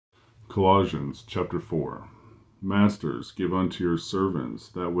Colossians chapter 4. Masters, give unto your servants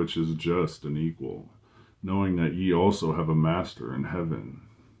that which is just and equal, knowing that ye also have a master in heaven.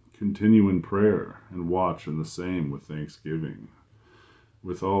 Continue in prayer, and watch in the same with thanksgiving.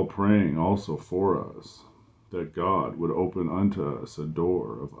 Withal praying also for us, that God would open unto us a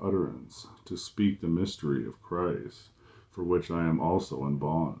door of utterance, to speak the mystery of Christ, for which I am also in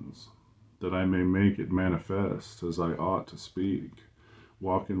bonds, that I may make it manifest as I ought to speak.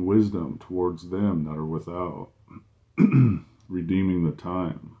 Walk in wisdom towards them that are without, redeeming the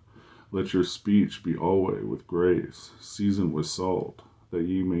time. Let your speech be always with grace, seasoned with salt, that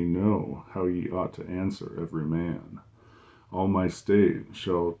ye may know how ye ought to answer every man. All my state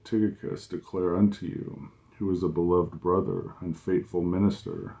shall Tychicus declare unto you, who is a beloved brother, and faithful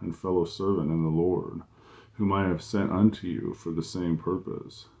minister, and fellow servant in the Lord, whom I have sent unto you for the same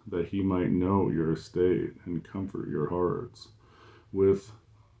purpose, that he might know your estate, and comfort your hearts. With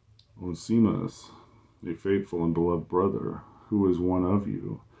Onesimus, a faithful and beloved brother, who is one of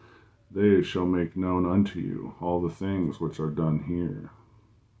you, they shall make known unto you all the things which are done here.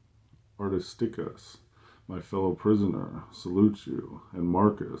 Aristarchus, my fellow prisoner, salutes you, and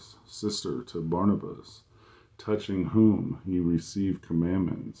Marcus, sister to Barnabas, touching whom ye receive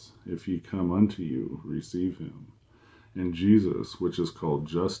commandments. If he come unto you, receive him. And Jesus, which is called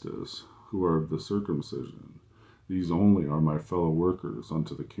Justice, who are of the circumcision. These only are my fellow workers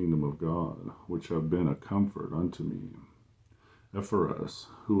unto the kingdom of God, which have been a comfort unto me. Ephorus,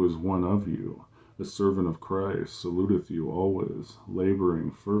 who is one of you, a servant of Christ, saluteth you always,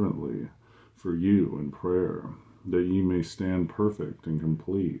 laboring fervently for you in prayer, that ye may stand perfect and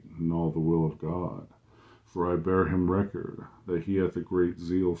complete in all the will of God. For I bear him record, that he hath a great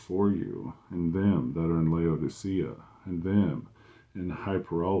zeal for you, and them that are in Laodicea, and them in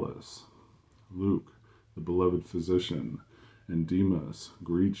Hyperalis. Luke, the beloved physician, and Demas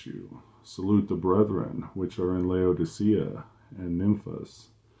greet you. Salute the brethren which are in Laodicea, and Nymphas,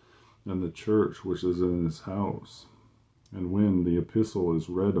 and the church which is in his house. And when the epistle is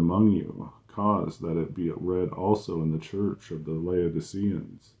read among you, cause that it be read also in the church of the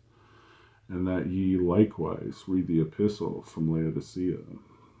Laodiceans, and that ye likewise read the epistle from Laodicea.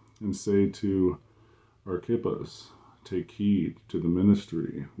 And say to Archippus, take heed to the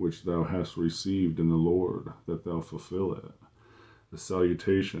ministry which thou hast received in the Lord, that thou fulfill it. The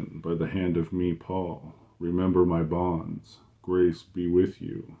salutation by the hand of me, Paul. Remember my bonds. Grace be with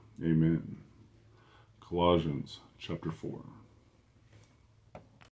you. Amen. Colossians chapter 4.